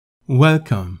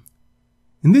Welcome.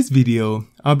 In this video,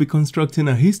 I'll be constructing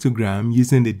a histogram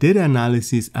using the data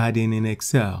analysis add-in in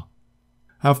Excel.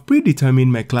 I've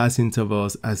predetermined my class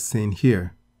intervals as seen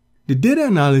here. The data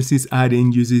analysis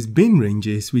add-in uses bin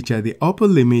ranges, which are the upper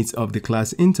limits of the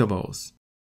class intervals.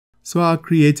 So I'll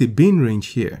create a bin range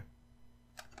here.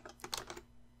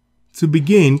 To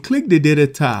begin, click the Data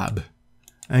tab,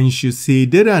 and you should see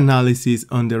Data Analysis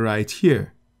on the right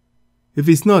here. If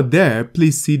it's not there,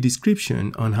 please see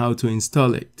description on how to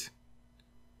install it.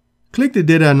 Click the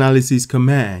Data Analysis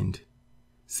command,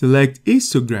 select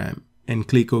Histogram, and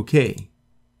click OK.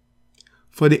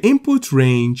 For the input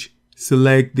range,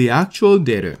 select the actual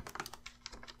data.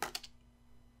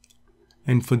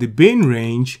 And for the bin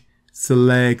range,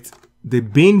 select the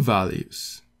bin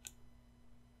values.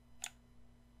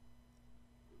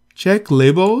 Check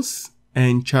Labels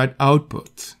and Chart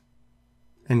Output,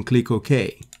 and click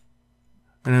OK.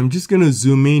 And I'm just going to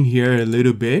zoom in here a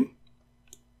little bit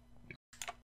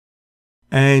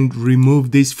and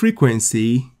remove this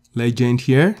frequency legend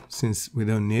here since we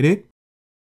don't need it.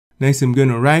 Next, I'm going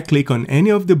to right click on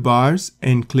any of the bars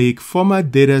and click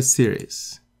Format Data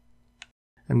Series.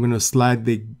 I'm going to slide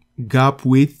the gap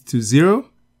width to 0.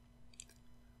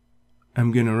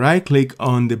 I'm going to right click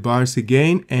on the bars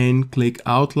again and click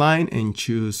Outline and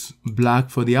choose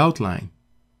black for the outline.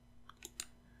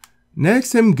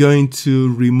 Next, I'm going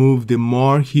to remove the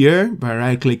more here by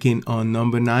right-clicking on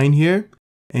number 9 here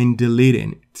and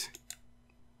deleting it.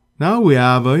 Now we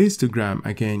have a histogram.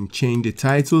 I can change the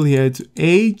title here to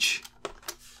Age.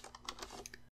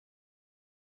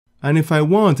 And if I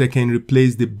want, I can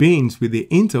replace the bins with the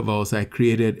intervals I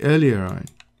created earlier on.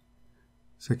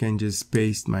 So I can just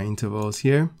paste my intervals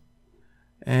here.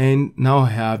 And now I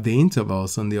have the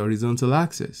intervals on the horizontal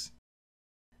axis.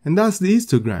 And that's the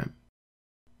histogram.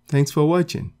 Thanks for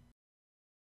watching.